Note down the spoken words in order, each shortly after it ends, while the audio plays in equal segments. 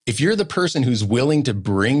If you're the person who's willing to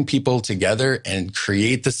bring people together and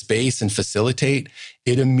create the space and facilitate,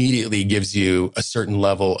 it immediately gives you a certain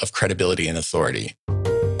level of credibility and authority.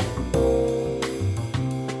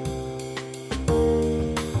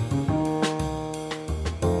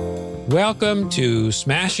 Welcome to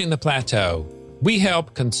Smashing the Plateau. We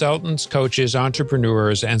help consultants, coaches,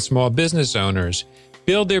 entrepreneurs, and small business owners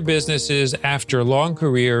build their businesses after long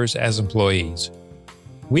careers as employees.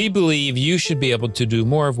 We believe you should be able to do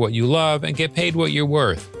more of what you love and get paid what you're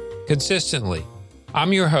worth, consistently.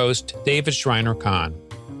 I'm your host, David Schreiner-Kahn.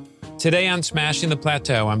 Today on Smashing the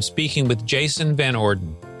Plateau, I'm speaking with Jason Van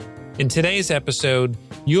Orden. In today's episode,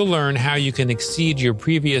 you'll learn how you can exceed your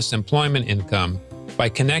previous employment income by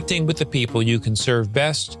connecting with the people you can serve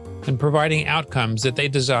best and providing outcomes that they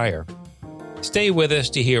desire. Stay with us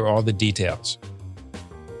to hear all the details.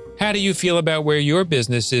 How do you feel about where your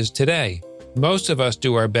business is today? Most of us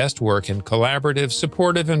do our best work in collaborative,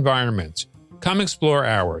 supportive environments. Come explore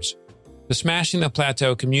ours. The Smashing the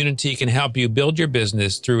Plateau community can help you build your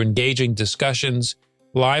business through engaging discussions,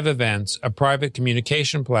 live events, a private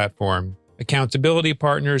communication platform, accountability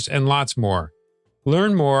partners, and lots more.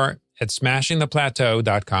 Learn more at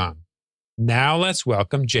smashingtheplateau.com. Now let's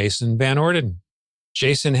welcome Jason Van Orden.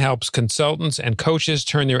 Jason helps consultants and coaches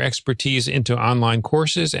turn their expertise into online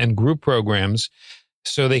courses and group programs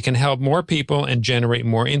so they can help more people and generate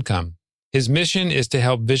more income. His mission is to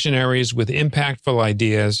help visionaries with impactful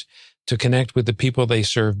ideas to connect with the people they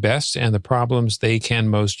serve best and the problems they can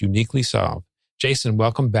most uniquely solve. Jason,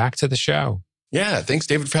 welcome back to the show. Yeah, thanks,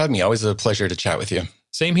 David, for having me. Always a pleasure to chat with you.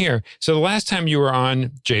 Same here. So the last time you were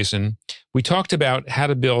on, Jason, we talked about how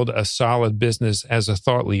to build a solid business as a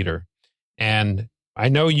thought leader. And I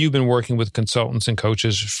know you've been working with consultants and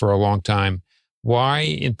coaches for a long time. Why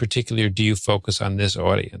in particular do you focus on this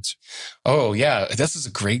audience? Oh, yeah. This is a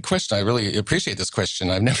great question. I really appreciate this question.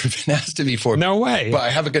 I've never been asked it before. No way. But I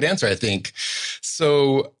have a good answer, I think.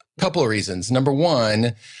 So a couple of reasons. Number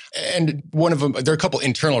one, and one of them, there are a couple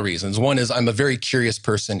internal reasons. One is I'm a very curious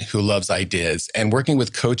person who loves ideas, and working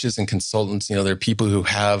with coaches and consultants, they're people who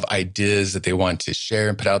have ideas that they want to share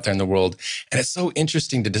and put out there in the world. And it's so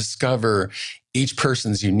interesting to discover each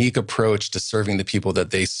person's unique approach to serving the people that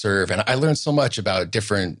they serve. And I learned so much about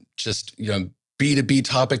different B2B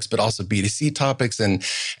topics, but also B2C topics. And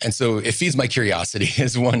so it feeds my curiosity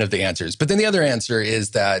is one of the answers. But then the other answer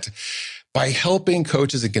is that by helping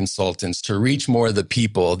coaches and consultants to reach more of the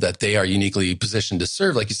people that they are uniquely positioned to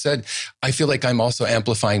serve, like you said, I feel like I'm also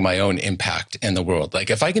amplifying my own impact in the world. Like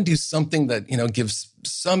if I can do something that, gives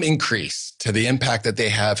some increase to the impact that they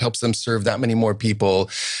have, helps them serve that many more people,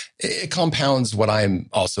 it compounds what I'm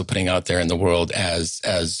also putting out there in the world as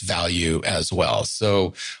value as well.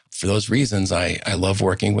 So for those reasons, I love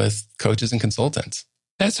working with coaches and consultants.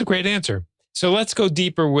 That's a great answer. So let's go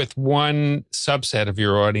deeper with one subset of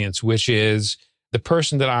your audience, which is the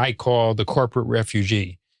person that I call the corporate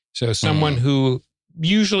refugee. So someone who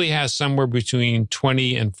usually has somewhere between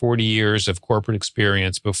 20 and 40 years of corporate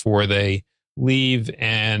experience before they leave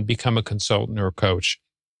and become a consultant or a coach.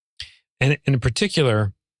 And in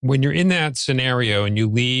particular, when you're in that scenario and you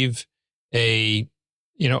leave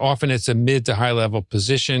often it's a mid to high level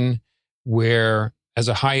position where as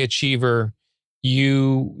a high achiever,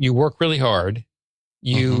 you work really hard.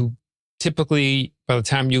 You typically, by the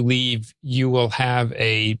time you leave, you will have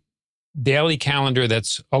a daily calendar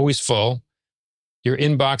that's always full. Your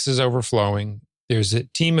inbox is overflowing. There's a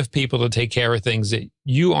team of people to take care of things that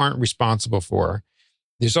you aren't responsible for.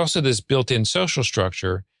 There's also this built-in social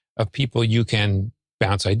structure of people you can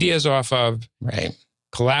bounce ideas off of, right?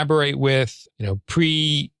 Collaborate with.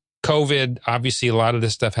 Pre-COVID, obviously a lot of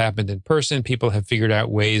this stuff happened in person. People have figured out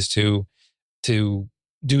ways to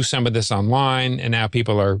do some of this online, and now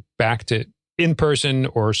people are back to in person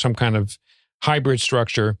or some kind of hybrid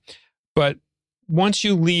structure. But once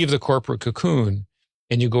you leave the corporate cocoon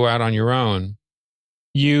and you go out on your own,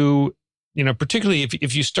 particularly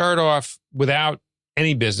if you start off without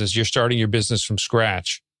any business, you're starting your business from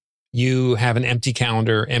scratch. You have an empty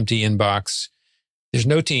calendar, empty inbox. There's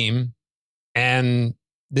no team. And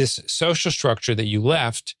this social structure that you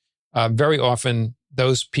left, very often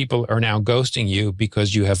those people are now ghosting you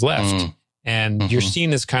because you have left and you're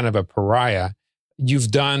seen as kind of a pariah. You've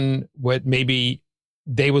done what maybe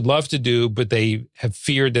they would love to do, but they have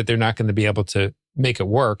feared that they're not going to be able to make it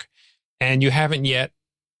work. And you haven't yet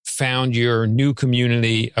found your new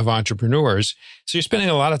community of entrepreneurs. So you're spending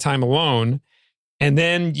a lot of time alone. And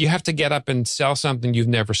then you have to get up and sell something you've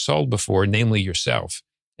never sold before, namely yourself.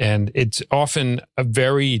 And it's often a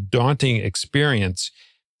very daunting experience.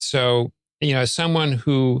 So, as someone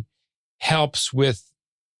who helps with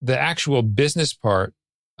the actual business part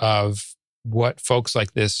of what folks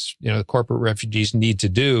like this, the corporate refugees need to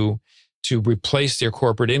do to replace their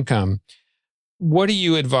corporate income. What do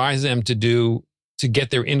you advise them to do to get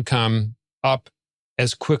their income up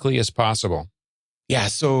as quickly as possible? Yeah.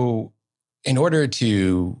 So in order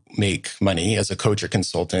to make money as a coach or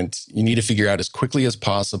consultant, you need to figure out as quickly as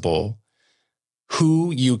possible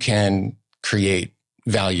who you can create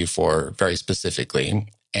value for very specifically,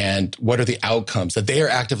 and what are the outcomes that they are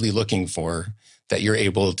actively looking for that you're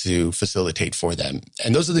able to facilitate for them.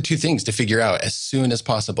 And those are the two things to figure out as soon as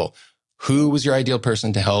possible. Who was your ideal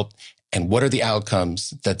person to help, and what are the outcomes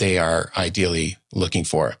that they are ideally looking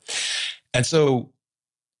for? And so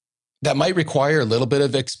that might require a little bit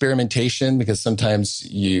of experimentation, because sometimes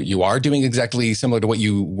you are doing exactly similar to what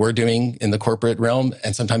you were doing in the corporate realm,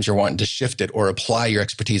 and sometimes you're wanting to shift it or apply your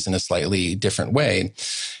expertise in a slightly different way.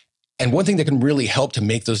 And one thing that can really help to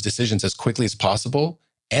make those decisions as quickly as possible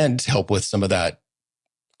and help with some of that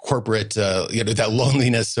corporate, that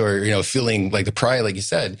loneliness or, feeling like the pariah, like you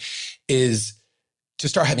said, is to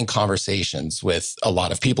start having conversations with a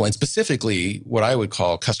lot of people, and specifically what I would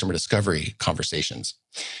call customer discovery conversations.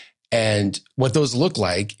 And what those look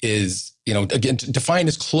like is, again, to define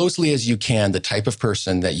as closely as you can the type of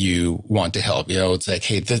person that you want to help. It's like,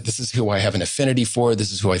 hey, this is who I have an affinity for.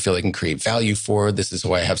 This is who I feel I can create value for. This is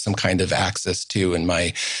who I have some kind of access to in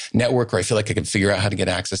my network, or I feel like I can figure out how to get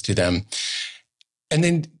access to them. And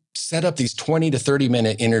then set up these 20 to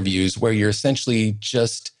 30-minute interviews where you're essentially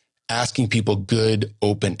just asking people good,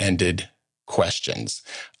 open-ended questions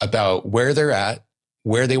about where they're at,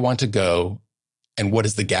 where they want to go, and what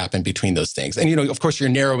is the gap in between those things. And, of course, you're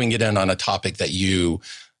narrowing it in on a topic that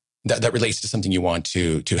that relates to something you want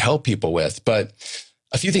to help people with. But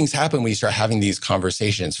a few things happen when you start having these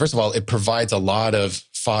conversations. First of all, it provides a lot of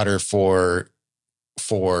fodder for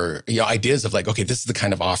ideas of like, okay, this is the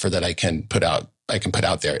kind of offer that I can put out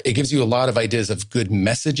there. It gives you a lot of ideas of good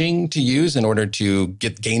messaging to use in order to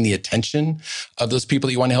gain the attention of those people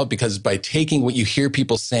that you want to help, because by taking what you hear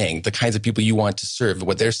people saying, the kinds of people you want to serve,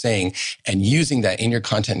 what they're saying, and using that in your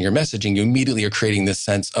content and your messaging, you immediately are creating this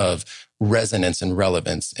sense of resonance and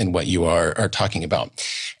relevance in what you are talking about.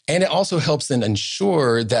 And it also helps then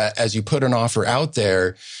ensure that as you put an offer out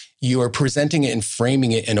there, you are presenting it and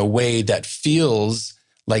framing it in a way that feels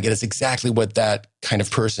like it is exactly what that kind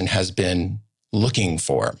of person has been looking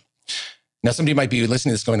for. Now, somebody might be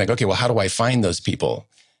listening to this going like, okay, well, how do I find those people?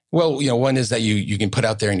 Well, one is that you can put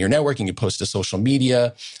out there in your network, and you post to social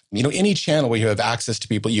media. Any channel where you have access to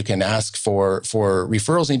people, you can ask for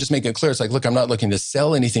referrals, and you just make it clear. It's like, look, I'm not looking to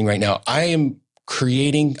sell anything right now. I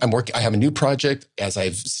have a new project. As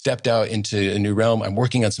I've stepped out into a new realm, I'm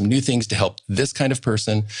working on some new things to help this kind of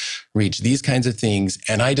person reach these kinds of things.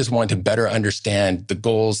 And I just want to better understand the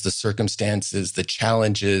goals, the circumstances, the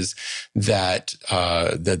challenges that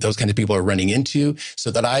those kinds of people are running into,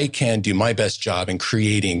 so that I can do my best job in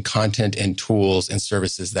creating content and tools and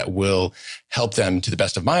services that will help them to the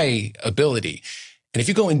best of my ability. And if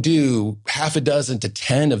you go and do half a dozen to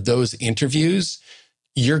 10 of those interviews,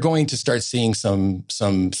 you're going to start seeing some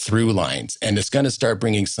through lines, and it's going to start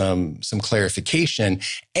bringing some clarification.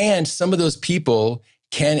 And some of those people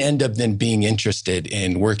can end up then being interested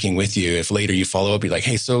in working with you. If later you follow up, you're like,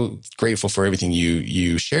 hey, so grateful for everything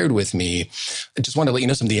you shared with me. I just want to let you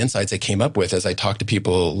know some of the insights I came up with as I talk to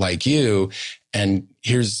people like you. And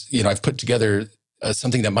here's, I've put together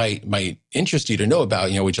something that might interest you to know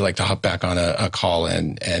about. Would you like to hop back on a call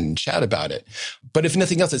and chat about it? But if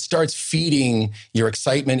nothing else, it starts feeding your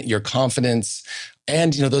excitement, your confidence.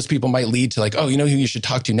 And, those people might lead to like, oh, who you should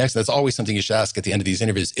talk to next. That's always something you should ask at the end of these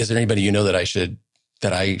interviews. Is there anybody that I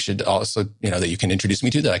should also, that you can introduce me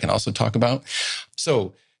to, that I can also talk about?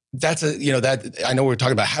 So that's that I know we're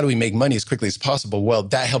talking about how do we make money as quickly as possible. Well,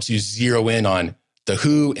 that helps you zero in on the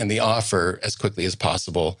who and the offer as quickly as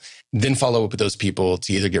possible. Then follow up with those people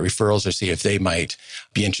to either get referrals or see if they might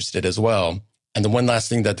be interested as well. And the one last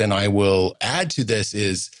thing that then I will add to this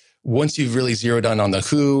is, once you've really zeroed in on the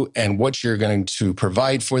who and what you're going to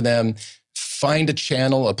provide for them, find a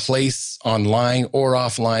channel, a place online or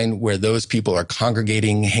offline where those people are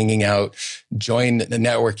congregating, hanging out, join the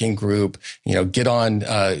networking group, get on,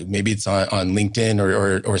 maybe it's on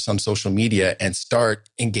LinkedIn or some social media, and start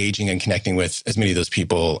engaging and connecting with as many of those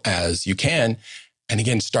people as you can. And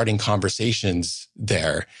again, starting conversations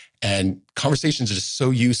there. And conversations are just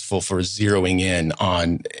so useful for zeroing in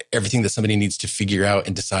on everything that somebody needs to figure out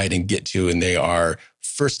and decide and get to. And they are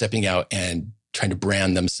first stepping out and trying to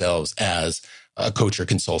brand themselves as a coach or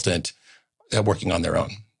consultant working on their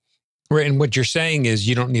own. Right. And what you're saying is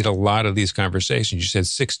you don't need a lot of these conversations. You said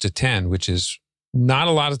 6 to 10, which is not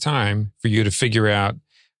a lot of time for you to figure out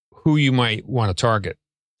who you might want to target.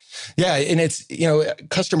 Yeah. And it's,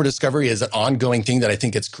 customer discovery is an ongoing thing that I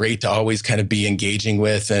think it's great to always kind of be engaging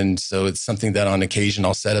with. And so it's something that on occasion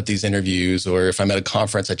I'll set up these interviews, or if I'm at a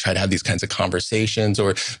conference, I try to have these kinds of conversations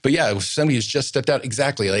but yeah, if somebody who's just stepped out,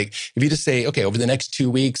 exactly. Like if you just say, okay, over the next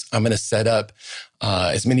 2 weeks, I'm going to set up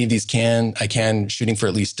as many of these I can, shooting for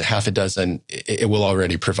at least half a dozen, it will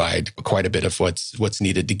already provide quite a bit of what's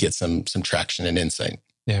needed to get some traction and insight.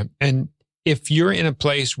 Yeah. And if you're in a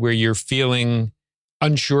place where you're feeling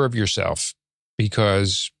unsure of yourself,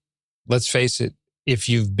 because let's face it, if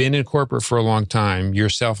you've been in corporate for a long time, your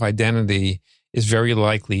self-identity is very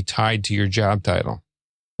likely tied to your job title,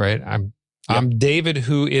 right? I'm David,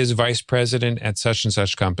 who is vice president at such and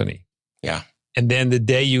such company. Yeah. And then the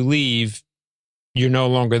day you leave, you're no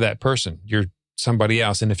longer that person. You're somebody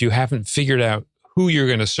else. And if you haven't figured out who you're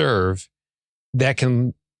going to serve, that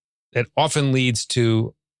often leads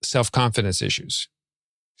to self-confidence issues.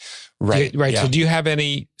 Right. Right. Yeah. So do you have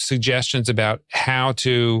any suggestions about how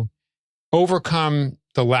to overcome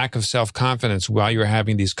the lack of self-confidence while you're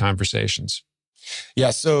having these conversations? Yeah.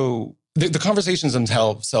 So the conversations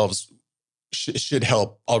themselves should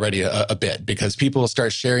help already a bit, because people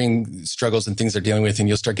start sharing struggles and things they're dealing with, and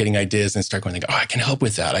you'll start getting ideas and start going like, oh, I can help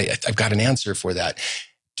with that. I've got an answer for that.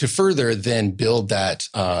 To further then build that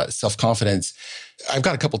self-confidence, I've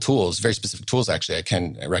got a couple tools, very specific tools actually I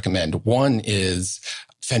can recommend. One is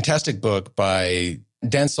fantastic book by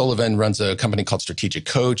Dan Sullivan, runs a company called Strategic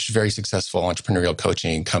Coach, very successful entrepreneurial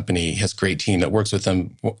coaching company. He has a great team that works with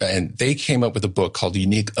them. And they came up with a book called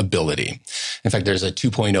Unique Ability. In fact, there's a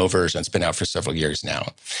 2.0 version that's been out for several years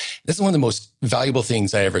now. This is one of the most valuable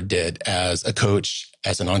things I ever did as a coach,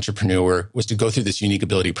 as an entrepreneur, was to go through this unique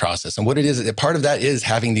ability process. And what it is, part of that is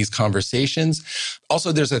having these conversations.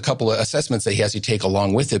 Also, there's a couple of assessments that he has you take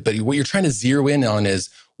along with it. But what you're trying to zero in on is,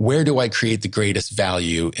 where do I create the greatest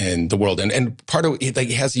value in the world? And part of it, like,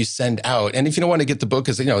 it has you send out. And if you don't want to get the book,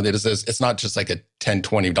 because, it's not just like a $10,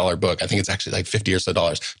 $20 book. I think it's actually like $50 or so.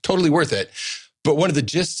 Totally worth it. But one of the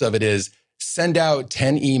gists of it is send out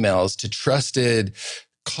 10 emails to trusted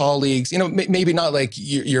colleagues, maybe not like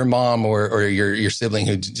your mom or your sibling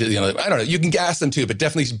who, I don't know, you can ask them too, but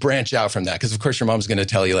definitely branch out from that. Because of course your mom's going to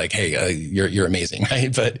tell you like, hey, you're amazing,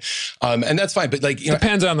 right? But, and that's fine. But like,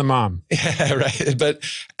 depends on the mom. Yeah, right. But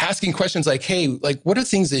asking questions like, hey, like, what are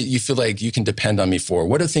things that you feel like you can depend on me for?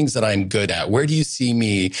 What are things that I'm good at? Where do you see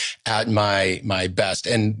me at my best?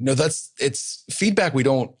 And it's feedback we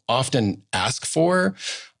don't often ask for.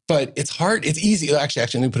 But it's hard. It's easy. Actually,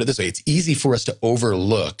 let me put it this way. It's easy for us to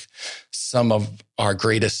overlook some of our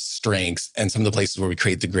greatest strengths and some of the places where we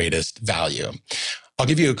create the greatest value. I'll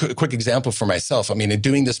give you a quick example for myself. I mean, in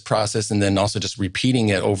doing this process and then also just repeating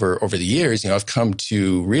it over the years, I've come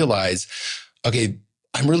to realize, okay,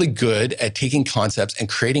 I'm really good at taking concepts and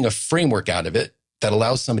creating a framework out of it that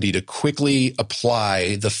allows somebody to quickly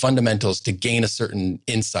apply the fundamentals to gain a certain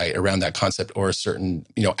insight around that concept or a certain,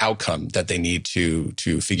 outcome that they need to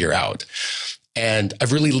figure out. And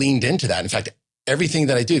I've really leaned into that. In fact, everything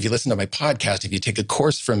that I do, if you listen to my podcast, if you take a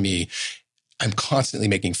course from me, I'm constantly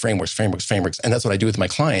making frameworks. And that's what I do with my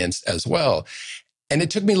clients as well. And it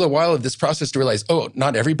took me a little while of this process to realize, oh,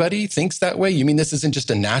 not everybody thinks that way. You mean this isn't just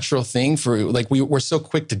a natural thing for, like, we're so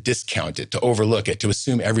quick to discount it, to overlook it, to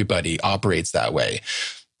assume everybody operates that way.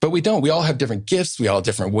 But we don't. We all have different gifts. We all have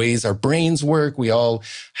different ways our brains work. We all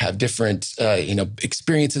have different,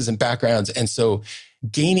 experiences and backgrounds. And so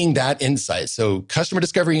gaining that insight. So customer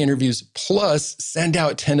discovery interviews plus send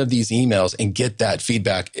out 10 of these emails and get that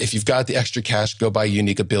feedback. If you've got the extra cash, go buy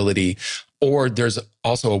Unique Ability. Or there's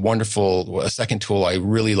also a second tool I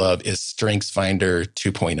really love is StrengthsFinder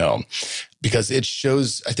 2.0, because it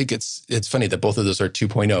shows, I think it's funny that both of those are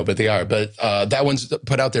 2.0, but they are. But that one's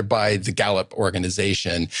put out there by the Gallup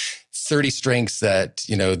organization, 30 strengths that,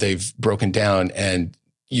 they've broken down. And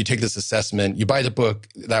you take this assessment, you buy the book.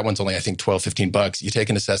 That one's only, I think, $12, $15. You take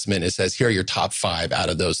an assessment. It says, here are your top 5 out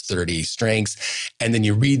of those 30 strengths. And then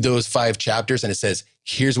you read those 5 chapters and it says,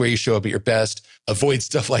 here's where you show up at your best. Avoid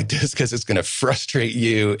stuff like this because it's going to frustrate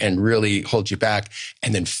you and really hold you back.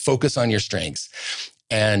 And then focus on your strengths.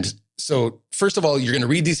 And so first of all, you're going to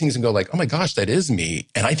read these things and go like, oh my gosh, that is me.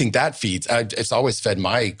 And I think that it's always fed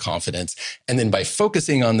my confidence. And then by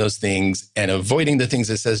focusing on those things and avoiding the things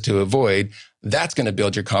it says to avoid, that's going to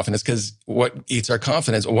build your confidence, because what eats our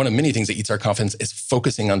confidence, or one of many things that eats our confidence, is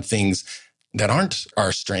focusing on things that aren't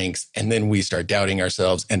our strengths. And then we start doubting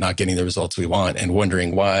ourselves and not getting the results we want and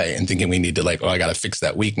wondering why and thinking we need to I got to fix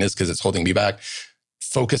that weakness because it's holding me back.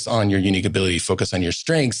 Focus on your unique ability, focus on your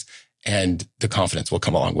strengths, and the confidence will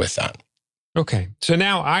come along with that. Okay. So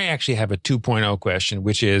now I actually have a 2.0 question,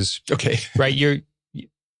 which is, okay, right,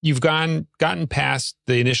 you've gotten past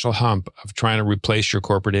the initial hump of trying to replace your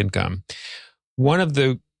corporate income. One of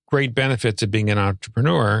the great benefits of being an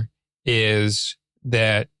entrepreneur is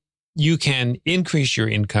that you can increase your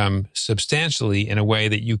income substantially in a way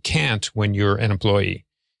that you can't when you're an employee.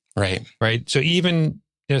 Right. Right. So even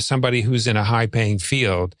somebody who's in a high paying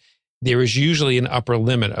field, there is usually an upper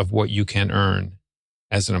limit of what you can earn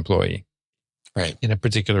as an employee. Right. In a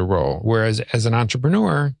particular role. Whereas as an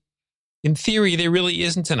entrepreneur, in theory, there really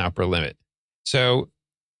isn't an upper limit. So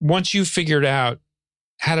once you've figured out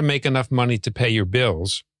how to make enough money to pay your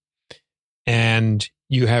bills and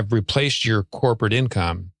you have replaced your corporate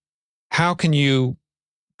income, how can you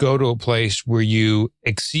go to a place where you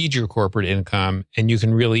exceed your corporate income and you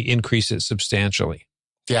can really increase it substantially?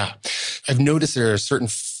 Yeah. I've noticed there are certain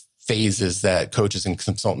phases that coaches and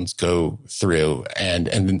consultants go through. And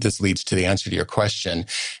this leads to the answer to your question.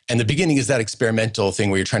 And the beginning is that experimental thing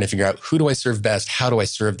where you're trying to figure out, who do I serve best? How do I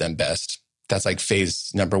serve them best? That's like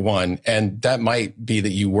phase number one. And that might be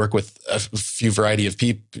that you work with a few variety of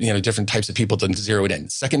people, different types of people to zero it in.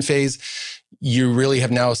 Second phase, you really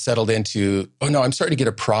have now settled into, oh no, I'm starting to get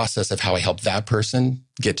a process of how I help that person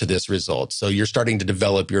get to this result. So you're starting to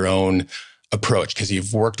develop your own approach because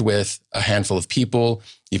you've worked with a handful of people,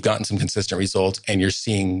 you've gotten some consistent results, and you're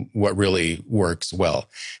seeing what really works well.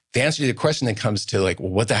 The answer to the question then comes to like, well,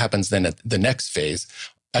 what happens then at the next phase?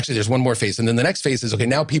 Actually, there's one more phase. And then the next phase is, okay,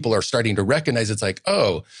 now people are starting to recognize it's like,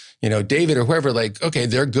 oh, David or whoever, like, okay,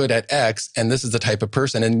 they're good at X and this is the type of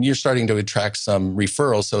person. And you're starting to attract some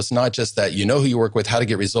referrals. So it's not just that you know who you work with, how to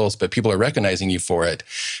get results, but people are recognizing you for it.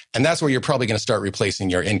 And that's where you're probably going to start replacing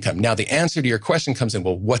your income. Now, the answer to your question comes in,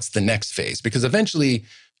 well, what's the next phase? Because eventually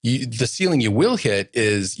the ceiling you will hit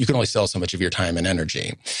is you can only sell so much of your time and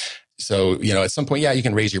energy. So, at some point, yeah, you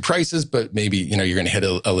can raise your prices, but maybe, you're going to hit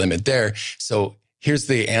a limit there. So here's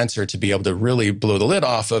the answer to be able to really blow the lid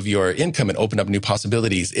off of your income and open up new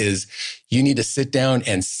possibilities is you need to sit down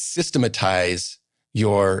and systematize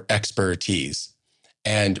your expertise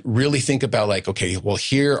and really think about like, okay, well,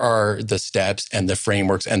 here are the steps and the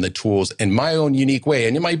frameworks and the tools in my own unique way.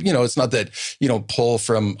 And it might, it's not that you don't pull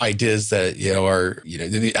from ideas that, are,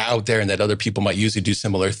 out there and that other people might use to do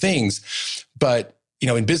similar things. But,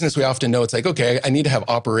 in business, we often know it's like, okay, I need to have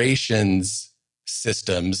operations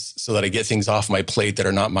systems so that I get things off my plate that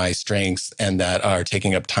are not my strengths and that are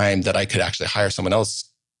taking up time that I could actually hire someone else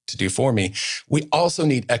to do for me. We also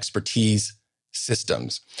need expertise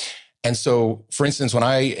systems. And so, for instance,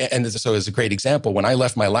 so as a great example, when I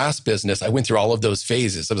left my last business, I went through all of those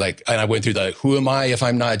phases. I went through who am I if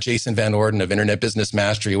I'm not Jason Van Orden of Internet Business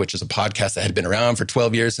Mastery, which is a podcast that had been around for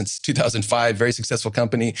 12 years since 2005, very successful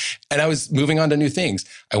company. And I was moving on to new things.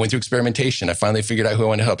 I went through experimentation. I finally figured out who I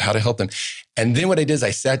want to help, how to help them. And then what I did is I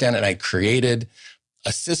sat down and I created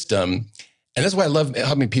a system. And that's why I love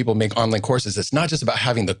helping people make online courses. It's not just about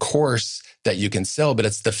having the course that you can sell, but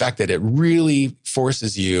it's the fact that it really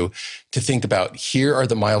forces you to think about, here are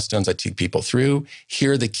the milestones I take people through.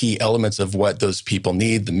 Here are the key elements of what those people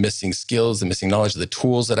need, the missing skills, the missing knowledge, the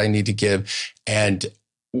tools that I need to give. And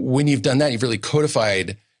when you've done that, you've really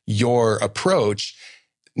codified your approach.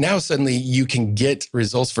 Now suddenly you can get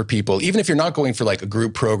results for people. Even if you're not going for like a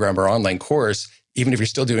group program or online course, even if you're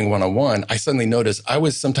still doing one-on-one, I suddenly noticed I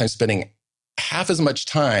was sometimes spending half as much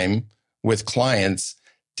time with clients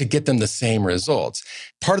to get them the same results.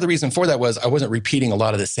 Part of the reason for that was I wasn't repeating a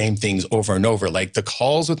lot of the same things over and over. Like the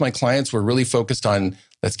calls with my clients were really focused on,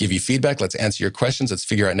 let's give you feedback, let's answer your questions, let's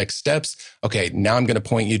figure out next steps. Okay, now I'm going to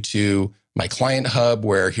point you to my client hub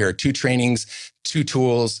where here are 2 trainings, 2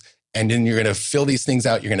 tools, and then you're going to fill these things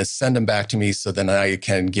out. You're going to send them back to me so then I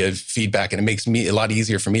can give feedback. And it makes me a lot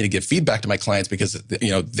easier for me to give feedback to my clients because,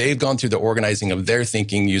 they've gone through the organizing of their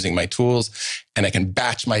thinking using my tools, and I can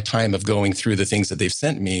batch my time of going through the things that they've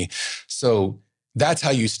sent me. So that's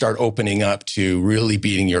how you start opening up to really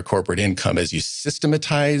beating your corporate income as you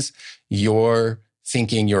systematize your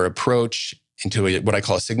thinking, your approach into what I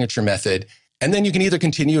call a signature method. And then you can either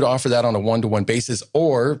continue to offer that on a one-to-one basis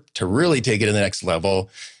or to really take it to the next level,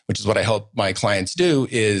 which is what I help my clients do,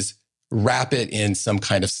 is wrap it in some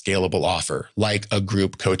kind of scalable offer, like a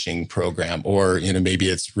group coaching program, or, maybe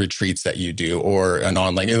it's retreats that you do, or an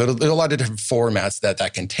online, there's a lot of different formats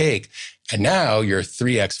that can take. And now you're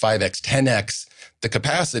 3x, 5x, 10x the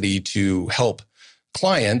capacity to help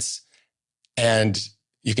clients, and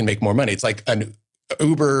you can make more money. It's like an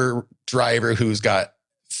Uber driver who's got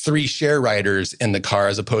 3 share riders in the car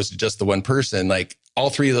as opposed to just the one person. Like all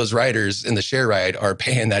 3 of those riders in the share ride are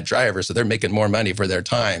paying that driver. So they're making more money for their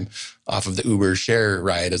time off of the Uber share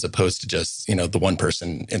ride as opposed to just, the one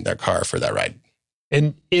person in their car for that ride.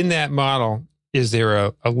 And in that model, is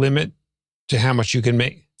there a limit to how much you can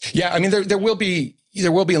make? Yeah, I mean, there will be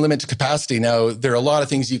a limit to capacity. Now, there are a lot of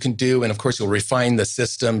things you can do, and of course, you'll refine the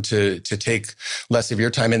system to take less of your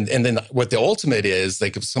time. And then what the ultimate is,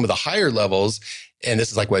 like some of the higher levels, and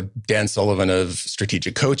this is like what Dan Sullivan of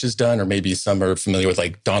Strategic Coach has done, or maybe some are familiar with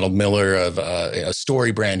like Donald Miller of a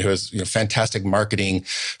Story Brand, who has fantastic marketing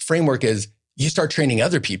framework. Is you start training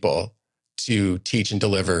other people to teach and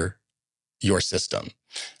deliver your system.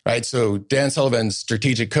 Right. So Dan Sullivan's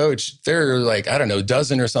Strategic Coach, there are like, I don't know, a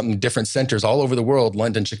dozen or something different centers all over the world,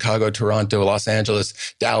 London, Chicago, Toronto, Los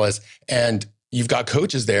Angeles, Dallas. And you've got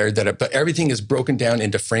coaches there but everything is broken down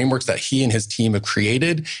into frameworks that he and his team have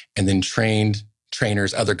created and then trained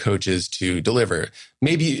trainers, other coaches to deliver.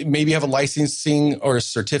 Maybe you have a licensing or a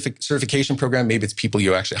certification program. Maybe it's people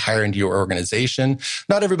you actually hire into your organization.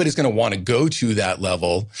 Not everybody's going to want to go to that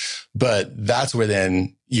level, but that's where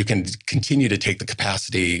then you can continue to take the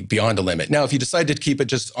capacity beyond a limit. Now, if you decide to keep it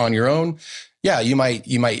just on your own, yeah, you might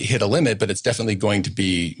hit a limit, but it's definitely going to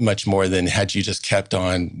be much more than had you just kept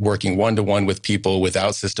on working one-to-one with people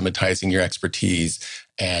without systematizing your expertise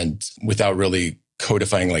and without really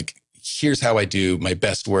codifying, like, here's how I do my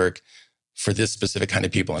best work for this specific kind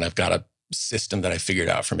of people. And I've got a system that I figured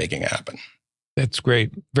out for making it happen. That's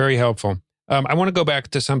great. Very helpful. I want to go back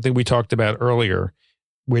to something we talked about earlier,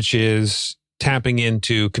 which is tapping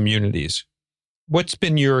into communities. What's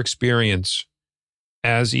been your experience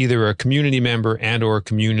as either a community member and or a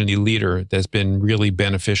community leader that's been really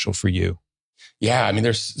beneficial for you? Yeah, I mean,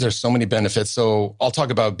 there's so many benefits. So I'll talk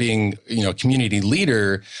about being, a community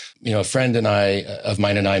leader. A friend of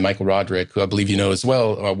mine and I, Michael Roderick, who I believe you know as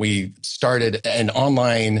well, we started an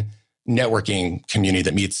online networking community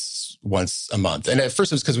that meets once a month. And at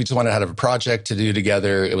first it was because we just wanted to have a project to do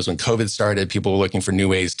together. It was when COVID started, people were looking for new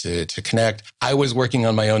ways to connect. I was working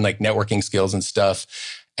on my own like networking skills and stuff.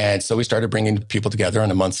 And so we started bringing people together on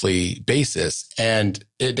a monthly basis, and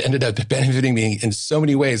it ended up benefiting me in so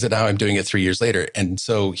many ways that now I'm doing it 3 years later. And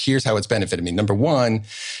so here's how it's benefited me. Number one,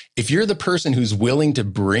 if you're the person who's willing to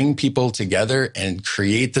bring people together and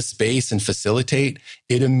create the space and facilitate,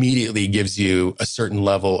 it immediately gives you a certain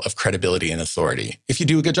level of credibility and authority. If you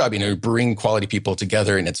do a good job, bring quality people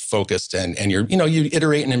together and it's focused and you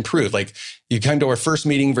iterate and improve. Like you come to our first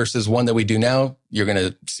meeting versus one that we do now, you're going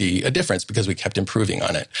to see a difference because we kept improving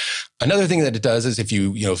on it. Another thing that it does is if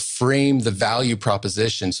you frame the value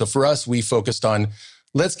proposition. So for us, we focused on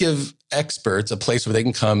let's give experts a place where they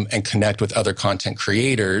can come and connect with other content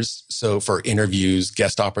creators. So for interviews,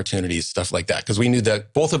 guest opportunities, stuff like that. Because we knew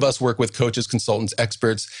that both of us work with coaches, consultants,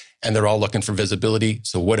 experts, and they're all looking for visibility.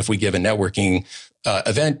 So what if we give a networking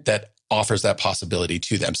event that offers that possibility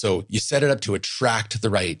to them? So you set it up to attract the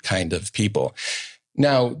right kind of people.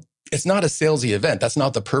 Now, it's not a salesy event. That's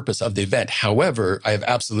not the purpose of the event. However, I have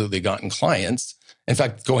absolutely gotten clients. In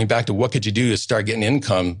fact, going back to what could you do to start getting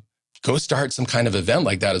income, go start some kind of event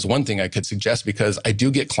like that is one thing I could suggest because I do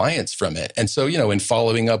get clients from it. And so, in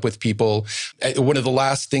following up with people, one of the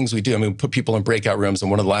last things we do, we put people in breakout rooms. And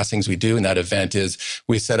one of the last things we do in that event is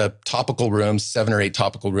we set up topical rooms, 7 or 8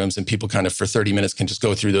 topical rooms, and people kind of for 30 minutes can just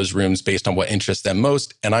go through those rooms based on what interests them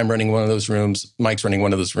most. And I'm running one of those rooms. Mike's running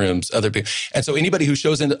one of those rooms, other people. And so anybody who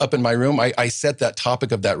shows up in my room, I set that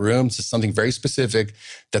topic of that room to something very specific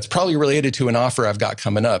that's probably related to an offer I've got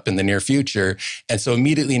coming up in the near future. And so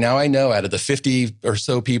immediately now I know out of the 50 or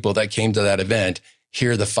so people that came to that event,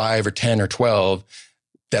 here are the 5 or 10 or 12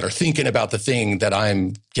 that are thinking about the thing that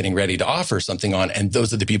I'm getting ready to offer something on. And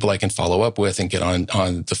those are the people I can follow up with and get on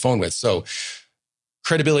the phone with. So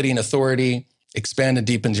credibility and authority, expand and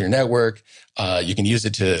deepen your network. You can use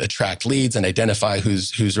it to attract leads and identify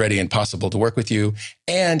who's ready and possible to work with you.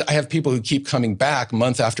 And I have people who keep coming back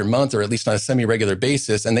month after month, or at least on a semi-regular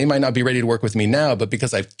basis, and they might not be ready to work with me now, but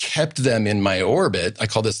because I've kept them in my orbit, I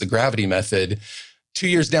call this the gravity method. 2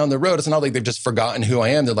 years down the road, it's not like they've just forgotten who I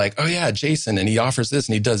am. They're like, oh yeah, Jason, and he offers this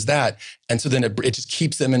and he does that. And so then it just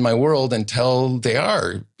keeps them in my world until they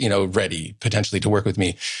are, ready potentially to work with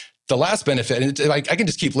me. The last benefit, and I can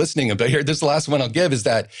just keep listening, but this is the last one I'll give, is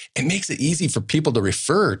that it makes it easy for people to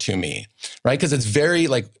refer to me, right? Because it's very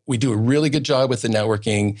we do a really good job with the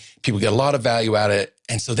networking. People get a lot of value out of it.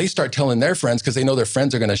 And so they start telling their friends because they know their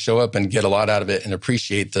friends are going to show up and get a lot out of it and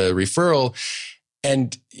appreciate the referral.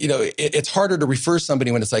 And, it's harder to refer somebody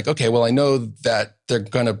when it's like, okay, well, I know that they're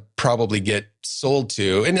going to probably get sold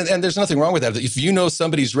to. And there's nothing wrong with that. If you know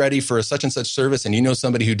somebody's ready for a such and such service and you know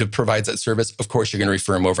somebody who provides that service, of course, you're going to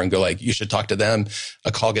refer them over and go you should talk to them.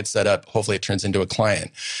 A call gets set up. Hopefully it turns into a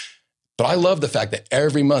client. But I love the fact that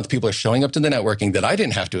every month people are showing up to the networking that I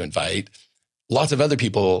didn't have to invite. Lots of other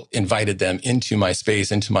people invited them into my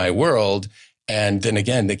space, into my world. And then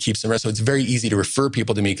again, that keeps them. So it's very easy to refer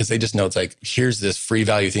people to me because they just know it's like, here's this free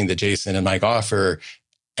value thing that Jason and Mike offer.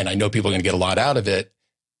 And I know people are going to get a lot out of it.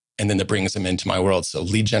 And then that brings them into my world. So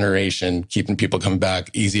lead generation, keeping people coming back,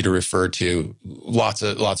 easy to refer to, lots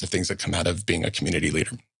of things that come out of being a community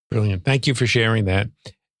leader. Brilliant. Thank you for sharing that.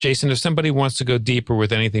 Jason, if somebody wants to go deeper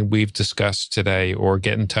with anything we've discussed today or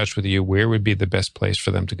get in touch with you, where would be the best place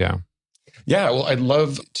for them to go? Yeah, well, I'd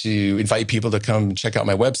love to invite people to come check out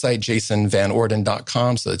my website,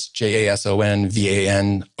 jasonvanorden.com. So it's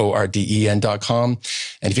JASONVANORDEN.com.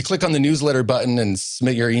 And if you click on the newsletter button and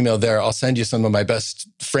submit your email there, I'll send you some of my best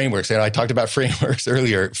frameworks. And I talked about frameworks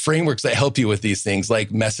earlier, frameworks that help you with these things like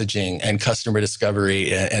messaging and customer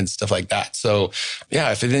discovery and stuff like that. So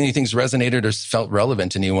yeah, if anything's resonated or felt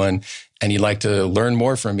relevant to anyone, and you'd like to learn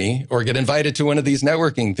more from me or get invited to one of these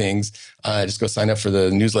networking things, just go sign up for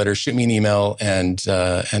the newsletter, shoot me an email, and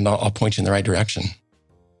I'll point you in the right direction.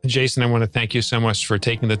 Jason, I want to thank you so much for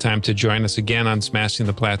taking the time to join us again on Smashing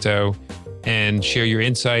the Plateau and share your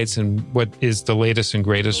insights and what is the latest and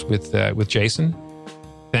greatest with Jason.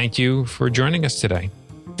 Thank you for joining us today.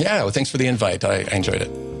 Yeah, well, thanks for the invite. I enjoyed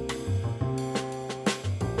it.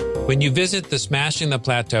 When you visit the Smashing the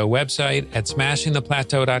Plateau website at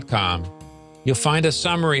smashingtheplateau.com, you'll find a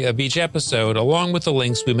summary of each episode along with the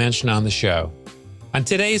links we mentioned on the show. On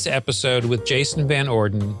today's episode with Jason Van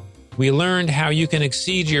Orden, we learned how you can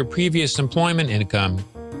exceed your previous employment income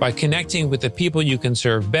by connecting with the people you can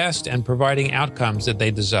serve best and providing outcomes that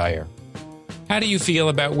they desire. How do you feel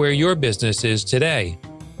about where your business is today?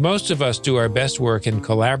 Most of us do our best work in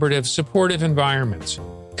collaborative, supportive environments.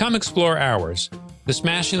 Come explore ours. The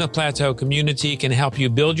Smashing the Plateau community can help you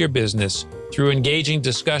build your business through engaging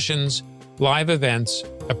discussions, live events,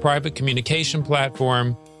 a private communication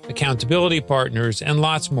platform, accountability partners, and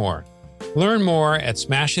lots more. Learn more at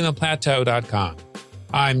smashingtheplateau.com.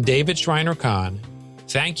 I'm David Schreiner-Kahn.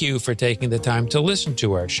 Thank you for taking the time to listen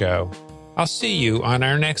to our show. I'll see you on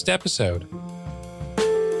our next episode.